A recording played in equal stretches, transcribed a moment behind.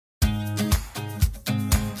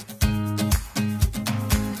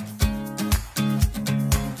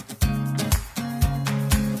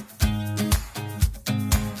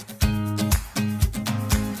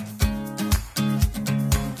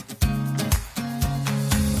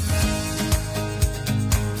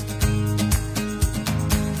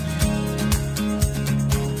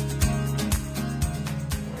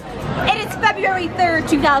February 3rd,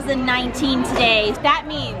 2019 today. That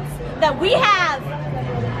means that we have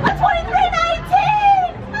a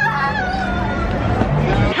 2319!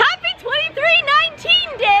 Happy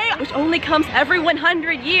 2319 Day, which only comes every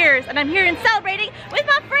 100 years, and I'm here and celebrating with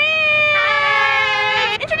my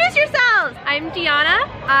friends! Introduce yourselves! I'm Deanna.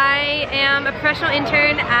 I am a professional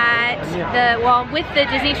intern at with the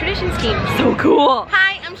Disney Traditions team. So cool!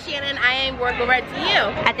 Hi, I'm Shannon. I work over at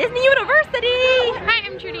DU. At Disney University! Hi,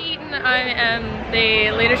 I'm Trudy Eaton. I am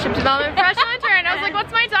the Leadership Development Professional Intern. I was like,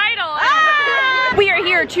 what's my title? We are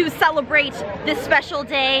here to celebrate this special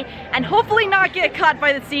day and hopefully not get caught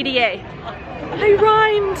by the CDA. I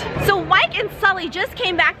rhymed. So Mike and Sulley just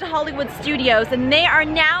came back to Hollywood Studios and they are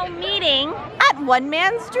now meeting at One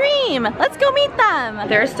Man's Dream. Let's go meet them.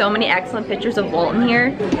 There are so many excellent pictures of Walt in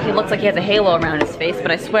here. He looks like he has a halo around his face,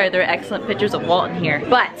 but I swear there are excellent pictures of Walt in here.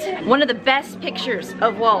 But one of the best pictures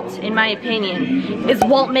of Walt, in my opinion, is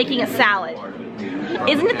Walt making a salad.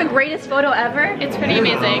 Isn't it the greatest photo ever? It's pretty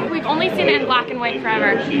amazing. We've only seen it in black and white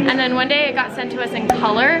forever. And then one day it got sent to us in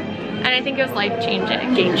color. And I think it was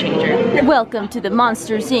life-changing. Game changer. Welcome to the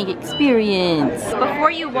Monsters Inc. experience. Before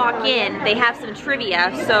you walk in, they have some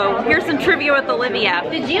trivia. So here's some trivia with Olivia.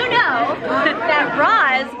 Did you know that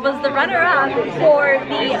Roz was the runner-up for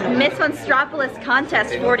the Miss Monstropolis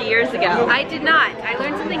contest 40 years ago? I did not. I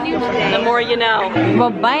learned something new today. The more you know. Well,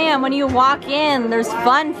 bam, when you walk in, there's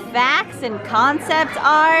fun facts and concept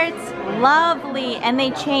arts. Lovely, and they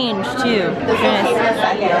change too. Wait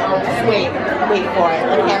for it.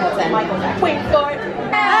 Like Hamilton. Wait for it.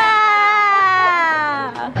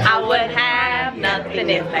 Ah! I wouldn't have nothing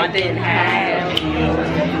if I didn't have.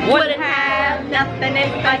 Wouldn't have nothing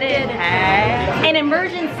if I didn't have. An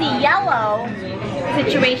emergency yellow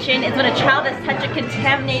situation is when a child has touched a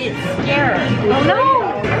contaminated scarab. Oh no!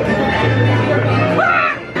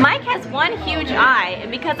 Mike has one huge eye, and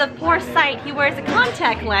because of poor sight, he wears a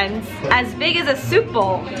contact lens as big as a soup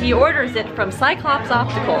bowl. He orders it from Cyclops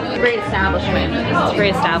Optical. Great establishment. This is a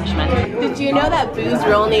great establishment. Did you know that Boo's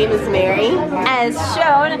real name is Mary? As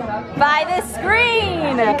shown by the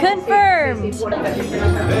screen. Confirmed.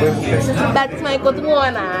 That's Michael's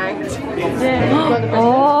one act.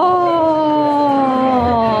 Oh.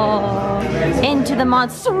 Into the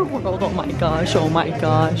monster world. Oh my gosh. Oh my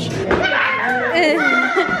gosh.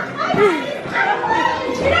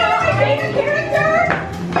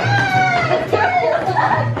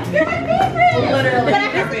 Literally. But I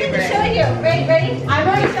have something to show you. Ready? I'm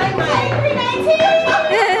already showing mine.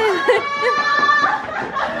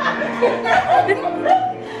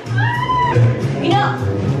 You know,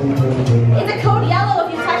 it's a code yellow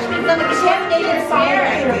if you touch me. It's on the contaminated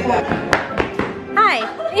spirit. Hi.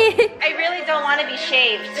 I really don't want to be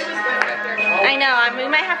shaved. I know, we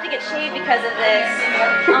might have to get shaved because of this.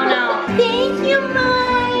 Oh no. Thank you,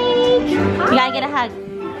 Mike. You gotta get a hug.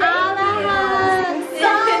 All the hugs.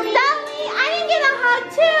 Sulley, I didn't get a hug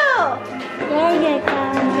too. There you go.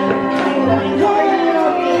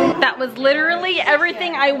 That was literally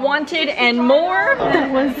everything I wanted and more.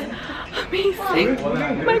 That was amazing.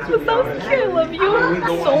 Mike was so cute. I love you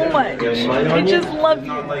so much. I just love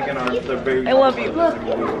you. I love you.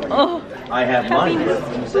 Oh, I have mine.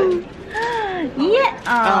 yeah.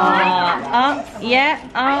 Yeah.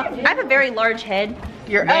 I have a very large head.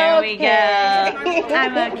 You're there okay. We go.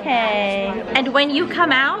 I'm okay. And when you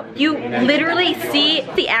come out, you literally see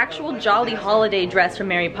the actual Jolly Holiday dress from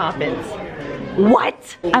Mary Poppins.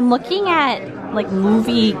 What? I'm looking at like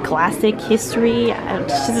movie classic history.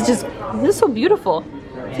 This is so beautiful.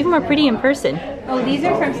 It's even more pretty in person. Oh, these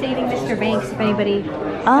are from Saving Mr. Banks, if anybody.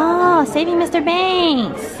 Oh, Saving Mr.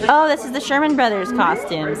 Banks. Oh, this is the Sherman Brothers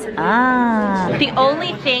costumes. Ah. The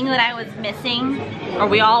only thing that I was missing, or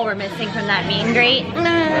we all were missing from that meet and greet,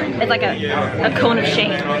 is like a cone of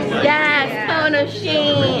shame. Yes, cone of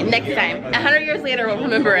shame. Next time. 100 years later, we'll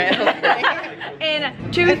remember it. In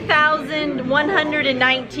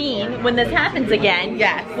 2119, when this happens again,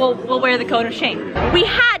 yes, we'll wear the cone of shame. We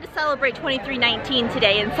had to celebrate 2319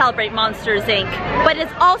 today and celebrate Monsters Inc. But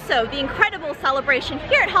it's also the incredible celebration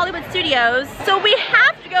here at Hollywood Studios. So we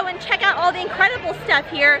have to go and check out all the incredible stuff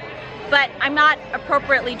here, but I'm not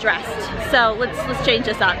appropriately dressed. So let's change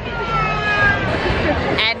this up.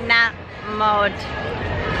 Edna mode.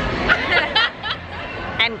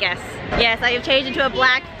 And guess. Yes, I have changed into a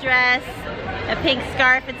black dress, a pink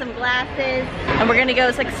scarf, and some glasses. And we're gonna go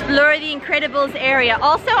explore the Incredibles area.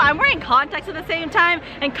 Also, I'm wearing contacts at the same time,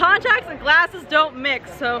 and contacts and glasses don't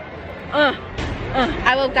mix, so, I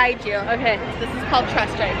will guide you. Okay. This is called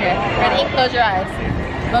trust right here. Ready? Close your eyes.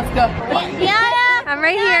 Let's go. Yana! I'm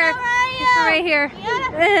right here. I'm right here.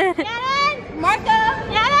 Yana! Marco!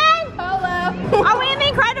 Yana! Polo! Are we in the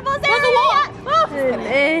Incredibles area?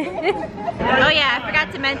 Oh yeah, I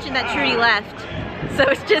forgot to mention that Trudy left. So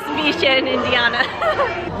it's just me, Shannon, and Indiana.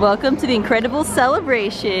 Welcome to the incredible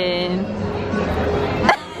celebration.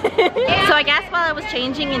 So I guess while I was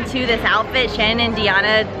changing into this outfit, Shannon and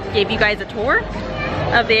Indiana gave you guys a tour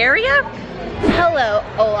of the area. Hello,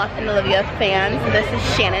 Olaf and Olivia fans. This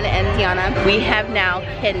is Shannon and Diana. We have now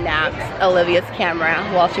kidnapped Olivia's camera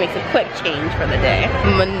while she makes a quick change for the day.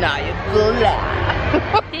 Maniacal laugh.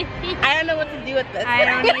 I don't know what to do with this. I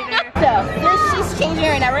don't either. So, she's changing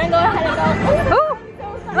right now. We're gonna go ahead and go. Ooh.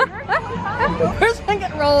 We're just gonna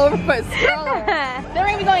roll over for a stroller. Then we're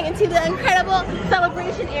gonna be going into the incredible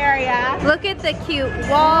celebration area. Look at the cute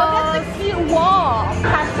wall. Look at the cute wall.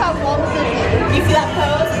 Hashtag Walt Disney. You see that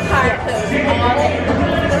pose? Heart pose.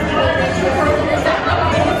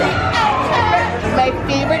 My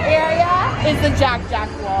favorite area is the Jack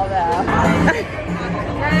wall though.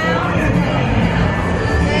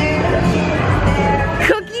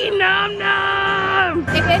 Cookie nom nom!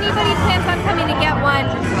 If anybody plans on coming to get one,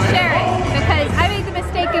 share it. Because I made the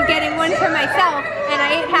mistake of getting one for myself and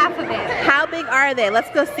I ate half of it. How big are they? Let's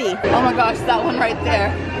go see. Oh my gosh, that one right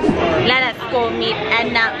there. Let us go meet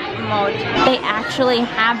Edna Mode. They actually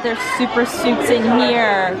have their super suits in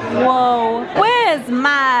here. Whoa. Where's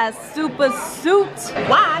my super suit?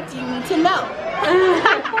 Why do you need to know?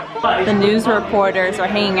 The news reporters are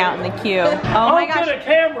hanging out in the queue. Oh my gosh. To the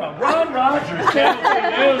camera, Ron Rogers, Channel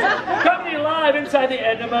 2 News, coming live inside the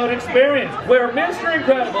Edna Mode Experience, where Mr.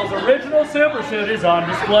 Incredible's original super suit is on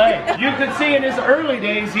display. You could see in his early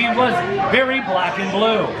days he was very black and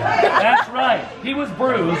blue. That's right, he was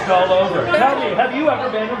bruised all over. Tell me, have you ever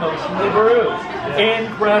been emotionally bruised?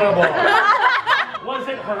 Incredible. Was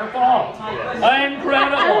it her fault?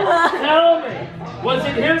 Incredible. Tell me, was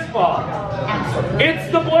it his fault?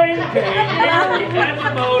 It's the blame game here at the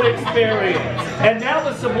Edna Mode Experience. And now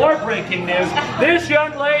with some more breaking news, this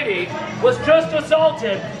young lady was just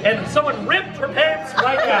assaulted and someone ripped her pants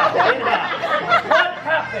right now. What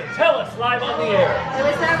happened? Tell us live on the air. It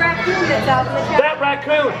was that raccoon that's out in the cat. That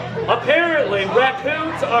raccoon. Apparently,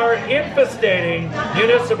 raccoons are infestating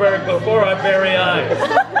Unisberg before our very eyes.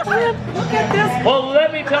 Look at this. Well,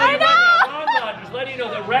 let me tell you right now, Ron Rogers, let you know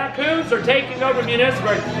that raccoons are taking over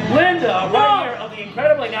Munisburg. Linda, right here of the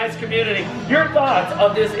incredibly nice community, your thoughts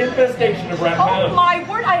on this infestation of raccoons? Oh my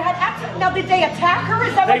word, I had accident. Now did they attack her?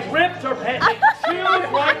 Is that They what? ripped her pants, they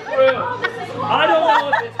chewed right through. I don't know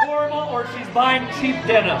if it's horrible or she's buying cheap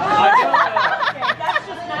denim. I don't know. That's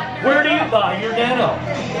just not. Where do you buy your denim?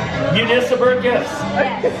 Munisburg Gifts.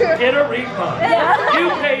 Get a refund. You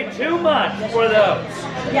paid too much for those.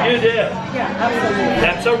 You did. Yeah, absolutely.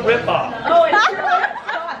 That's a ripoff. Oh, and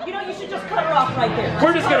you know, you should just cut her off right there.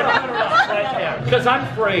 We're just going to cut her off right there because I'm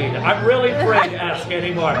afraid. I'm really afraid to ask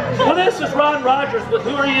anymore. Well, this is Ron Rogers with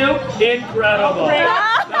Who Are You? Incredible.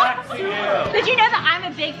 Back to you. Did you know that I'm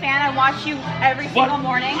a big fan? I watch you every single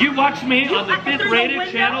morning. You watch me on the 5th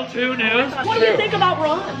rated Channel 2 News? What do you think about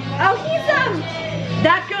Ron? Oh, he's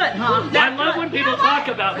That good, huh? I love when people talk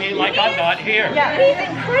about me like I'm not here. Yeah, he's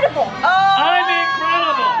incredible. Oh, I'm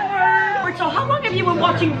incredible. So how long have you been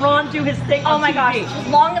watching Ron do his thing on oh my TV? gosh, as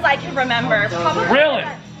long as I can remember. Probably. Really?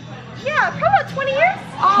 Yeah, probably about 20 years.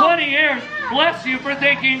 20 years? Bless you for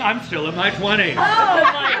thinking I'm still in my 20s. Oh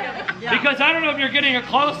my God. Yeah. Because I don't know if you're getting a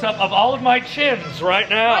close-up of all of my chins right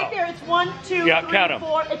now. Right there, it's 1, 2, Yeah, 3, count 'em.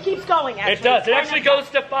 4. It keeps going, actually. It does. It It's actually fine. goes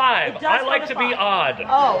to 5. It does I go like to to be 5. odd.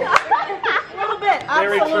 Oh, a little bit.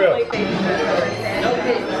 Very Absolutely. true.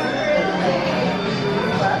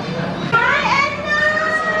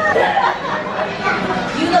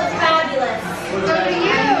 You look fabulous. So do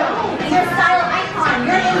you. You're a style icon.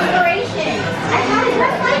 You're an inspiration. I had a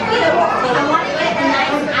dress like you. I want to get a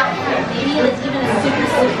nice outfit. Maybe it's even a super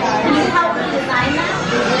suit. Can you help me design that?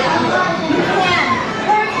 You can.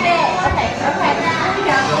 Perfect. Okay. There we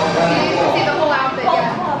go. You can see the whole outfit.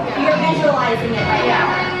 Yeah. You're visualizing it right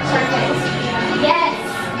now. Perfect. Yes.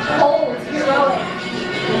 Bold. Heroic.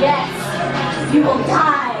 Yes. You will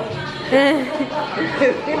die. Oh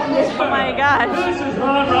my gosh. This is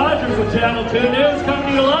Ron Rogers with Channel 2 News coming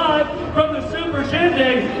to you live from the Super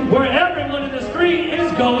Shindig where everyone in the street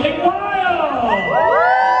is going wild.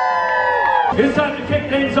 It's time to kick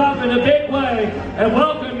things off in a big way and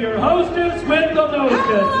welcome your hostess with the mostest.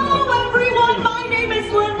 Hello, everyone. My name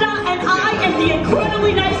is Linda, and I am the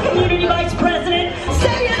incredibly nice community vice president.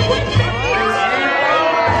 Say it with me.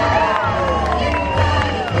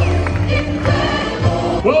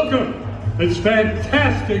 Welcome. It's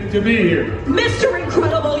fantastic to be here. Mr.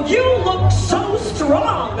 Incredible, you look so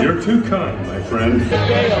strong. You're too kind, my friend.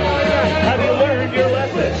 Have you learned your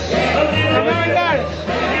lesson?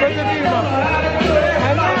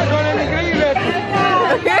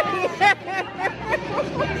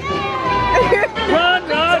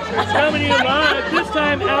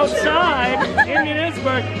 time outside in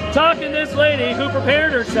Munisburg talking to this lady who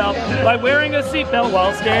prepared herself by wearing a seatbelt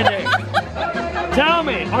while standing. Tell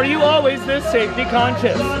me, are you always this safety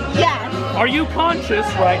conscious? Yes. Are you conscious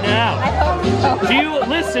right now? I hope so. Do you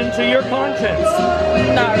listen to your conscience?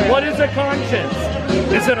 Not really. What is a conscience?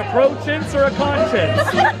 Is it a pro-chintz or a conscience?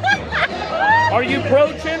 Are you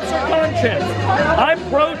pro-chintz or conscience? I'm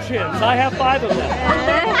pro-chintz. I have 5 of them.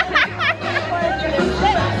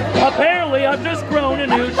 Apparently, I've just grown a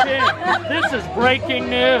new chin. This is breaking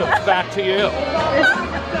news. Back to you.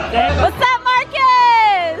 What's up,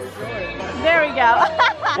 Marcus? There we go.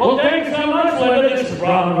 Well, thanks so much, Linda. This is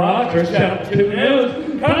Ron Rogers, Channel 2 News,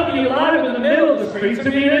 coming to you live in the middle of the streets of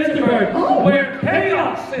Munisburg, where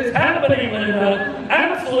chaos is happening, Linda.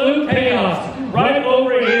 Absolute chaos. Right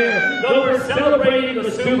over here, though we're celebrating the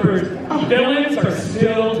supers, villains are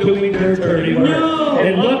still doing their dirty work. No.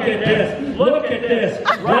 And look at this. Look at this.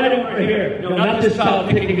 Right over here. No, not this child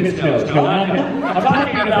picking his nose. No, not him. I'm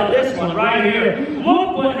talking about this one right here.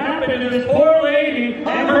 Look what happened to this poor lady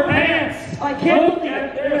and her pants. I can't. Look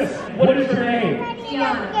at this. What is her name?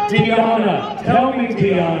 Deanna. Tell me,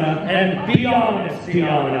 Deanna, and be honest,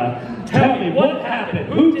 Deanna. Tell me, what happened?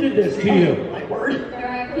 Who did this to you? My word.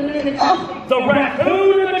 The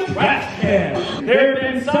raccoon in the trash can. There have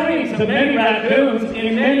been sightings of many raccoons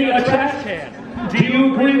in many a trash can. Do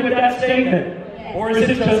you agree with that statement? Or is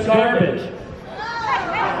it just garbage?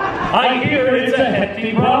 I hear it's a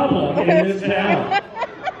hefty problem in this town.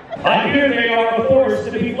 I hear they are a force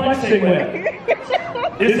to be flexing with.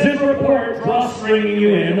 Is this report drawstringing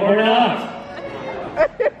you in or not?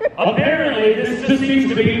 Apparently, this just needs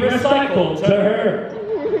to be recycled to her.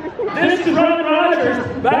 This is Ron Rogers.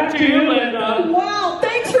 Back to you, Linda. Wow,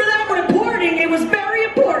 thanks for that reporting. It was very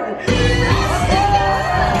important.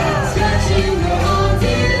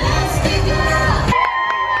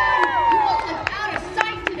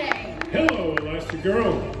 Hello, Elastic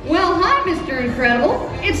Girl. Well, hi, Mr. Incredible.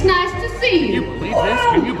 It's nice to see you. Can you believe this?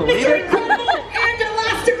 Can you believe Mr. it? Incredible and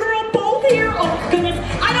Elastigirl both here. Oh, goodness.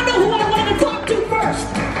 I don't know who I want to talk to first.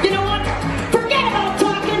 You know what? Forget about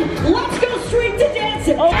talking. Let's go straight to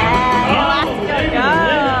dancing. I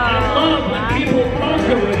love when people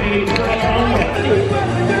conquer with me.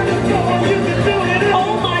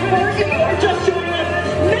 Oh my word, if you are just joining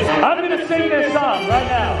us, I'm going to sing this song right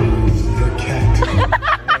now.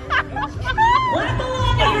 clap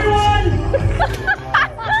along, everyone.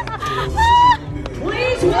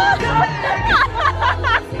 Please welcome.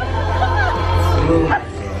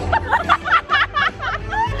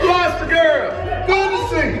 Elastigirl, good to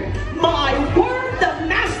see you. My word, the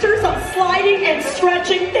masters of sliding and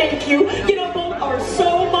stretching, thank you. You know, both are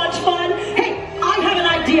so much fun. Hey, I have an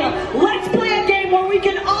idea. Let's play a game where we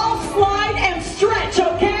can all slide and stretch,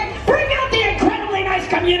 okay? Bring out the incredibly nice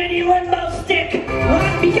community limbo stick.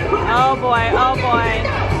 Oh boy, oh boy.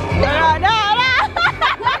 No, no, no.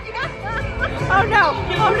 Oh no,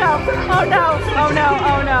 oh no, oh no, oh no,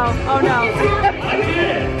 oh no, oh no.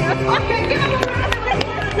 Okay, give it a round of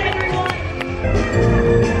applause, everyone.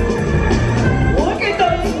 Look at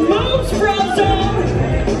those moves, Frozone.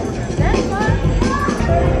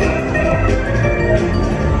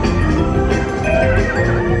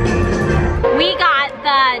 We got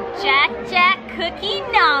the Jack Cookie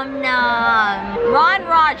Nom Nom. Ron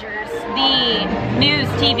Rogers, the news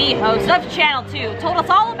TV host of Channel 2, told us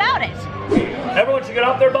all about it. Everyone should get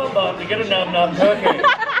off their bum to get a num num cookie.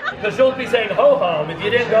 Because you'll be saying ho hum if you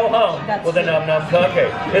didn't go home with a num num cookie.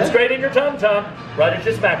 It's great in your tum tum, right as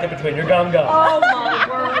you smack it between your gum gums. Oh my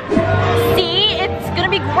word. See, it's gonna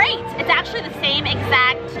be great. It's actually the same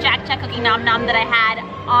exact Jack Cookie Nom Nom that I had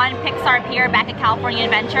on Pixar Pier back at California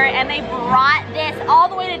Adventure, and they brought this all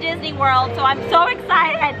the way to Disney World, so I'm so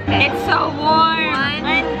excited. It's so warm.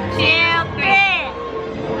 1, 2, 3.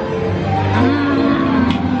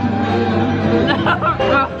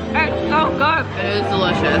 It's so good. It is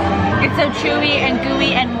delicious. It's so chewy and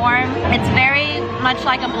gooey and warm. It's very much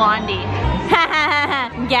like a Blondie.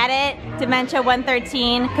 Get it? Dementia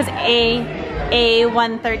 113, because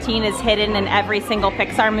A113 is hidden in every single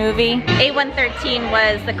Pixar movie. A113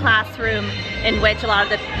 was the classroom in which a lot of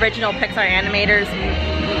the original Pixar animators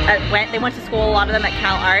went. They went to school, a lot of them at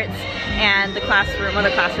Cal Arts, and the classroom, one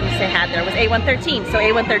of the classrooms they had there was A113. So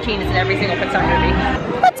A113 is in every single Pixar movie.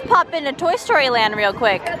 Let's pop into Toy Story Land real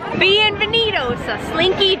quick. Bienvenidos a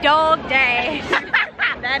Slinky Dog Day.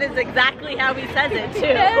 That is exactly how he says it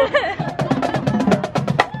too.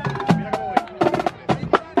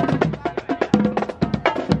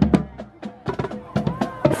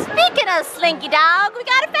 Speaking of Slinky Dog, we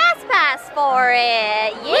got a fast pass for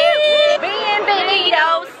it. Yeah.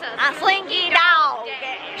 Bienvenidos a Slinky Dog.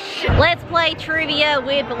 Let's play trivia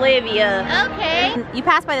with Olivia. Okay. You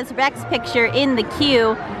pass by this Rex picture in the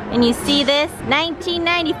queue and you see this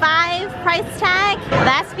 $19.95 price tag.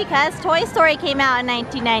 That's because Toy Story came out in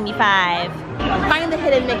 1995. Find the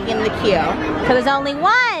hidden Mickey in the queue. So there's only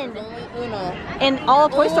one Uno. in all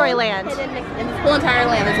of Toy Story Land. Hidden Mickey. In this whole entire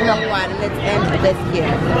land, there's only one, and it's in this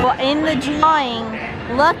queue. Well, in the drawing,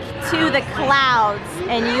 look to the clouds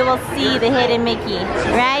and you will see the hidden Mickey.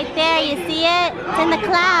 Right there, you see it? It's in the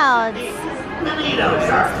clouds.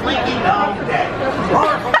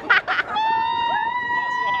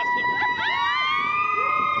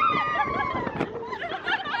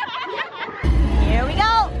 Here we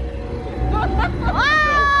go.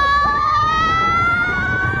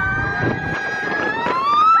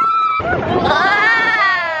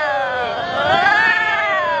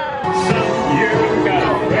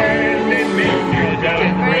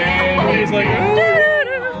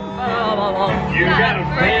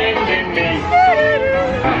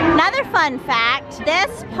 Another fun fact,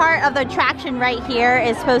 this part of the attraction right here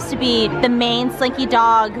is supposed to be the main Slinky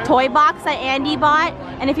Dog toy box that Andy bought.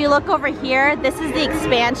 And if you look over here, this is the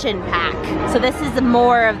expansion pack. So this is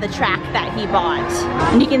more of the track that he bought.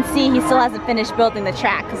 And you can see he still hasn't finished building the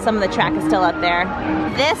track because some of the track is still up there.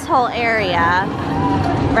 This whole area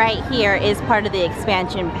right here is part of the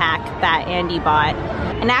expansion pack that Andy bought.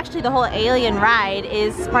 And actually the whole alien ride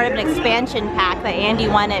is part of an expansion pack that Andy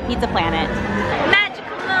won at Pizza Planet.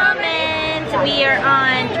 Magical moment! We are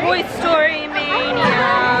on Toy Story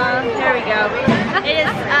Mania. There we go. It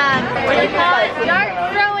is, what do you call it? Dart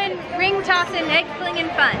throwing, ring tossing, egg flinging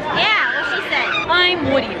fun. Yeah, what she said.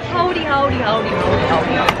 I'm Woody. Howdy, howdy, howdy,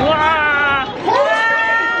 howdy, howdy.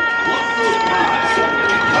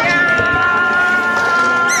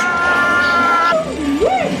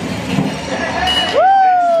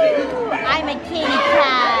 I'm a kitty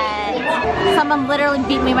cat. Someone literally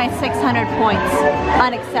beat me by 600 points.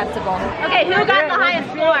 Unacceptable. Okay, who got the highest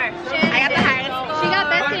score? I got the highest score. She got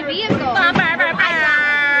best in vehicle.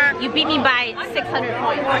 You beat me by 600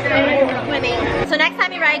 points. So next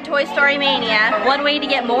time you ride Toy Story Mania, one way to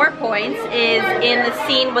get more points is in the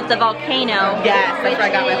scene with the volcano. Yes, that's where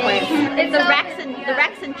I got my points. It's the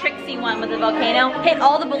Rex and Trixie one with the volcano. Hit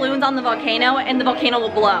all the balloons on the volcano and the volcano will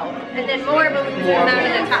blow. And then more balloons come out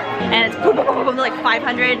of the top. And it's boom, boom, boom, boom, like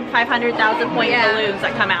 500,000 point balloons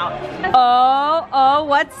that come out. Oh,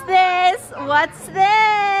 what's this? What's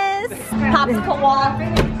this? Popsicle wall.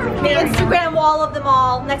 The Instagram wall of them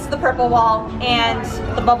all, next to the purple wall, and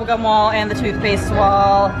the bubblegum wall, and the toothpaste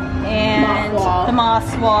wall, and the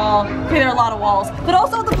moss wall. Okay, there are a lot of walls. But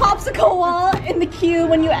also the popsicle wall in the queue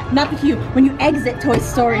when you, not the queue, when you exit Toy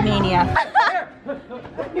Story Mania.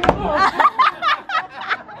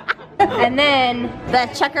 And then the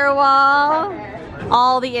checker wall,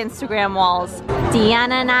 all the Instagram walls.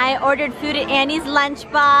 Deanna and I ordered food at Annie's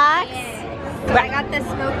lunchbox. I got the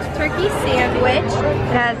smoked turkey sandwich.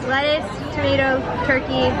 It has lettuce, tomato,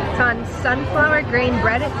 turkey. It's on sunflower grain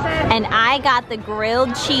bread, it said. And I got the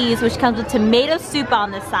grilled cheese, which comes with tomato soup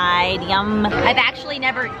on the side. Yum. I've actually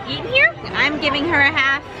never eaten here. I'm giving her a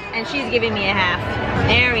half, and she's giving me a half.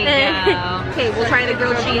 There we go. Okay, we'll try the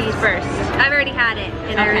grilled cheese first. I've already had it,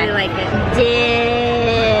 and I really like it.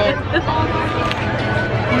 Dip.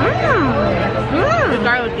 It's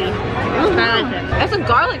garlicky. I like it. That's some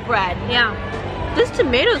garlic bread. Yeah. This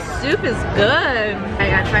tomato soup is good. I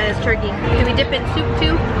gotta try this turkey. Can we dip it in soup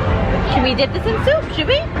too? Should we dip this in soup? Should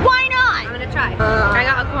we? Why not? I'm gonna try. I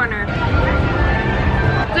got a corner.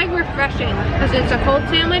 It's like refreshing because it's a cold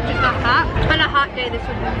sandwich. It's not hot. On a hot day, this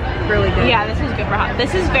would be really good. Yeah, this is good for hot.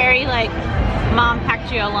 This is very like mom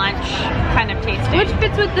packed you a lunch kind of tasting. Which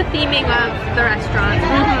fits with the theming of the restaurant.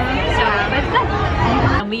 So it's good.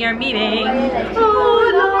 And we are meeting.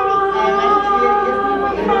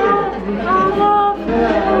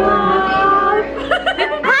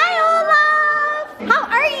 Hi, Olaf! How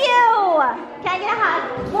are you? Can I get a hug?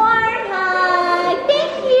 Warm hug.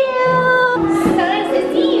 Thank you. So nice to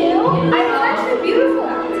see you. It's actually beautiful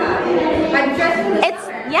outside. I'm dressed for the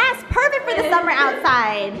Yes, perfect for the summer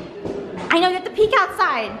outside. I know, you have to peek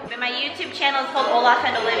outside. My YouTube channel is called Olaf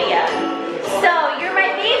and Olivia. So, you're my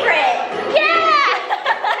favorite. Yeah!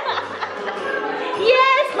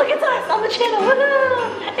 Yes, look at us on the channel.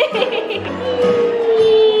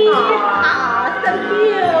 Aw, so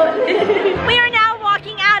cute. We are now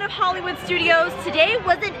walking out of Hollywood Studios. Today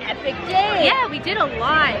was an epic day. Yeah, we did a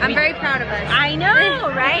lot. I'm very proud of us. I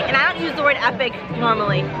know, right? And I don't use the word epic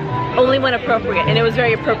normally, only when appropriate, and it was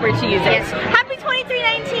very appropriate to use it. Yes. Happy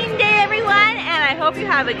 2319 day, everyone, and I hope you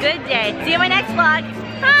have a good day. See you in my next vlog.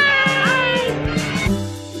 Bye!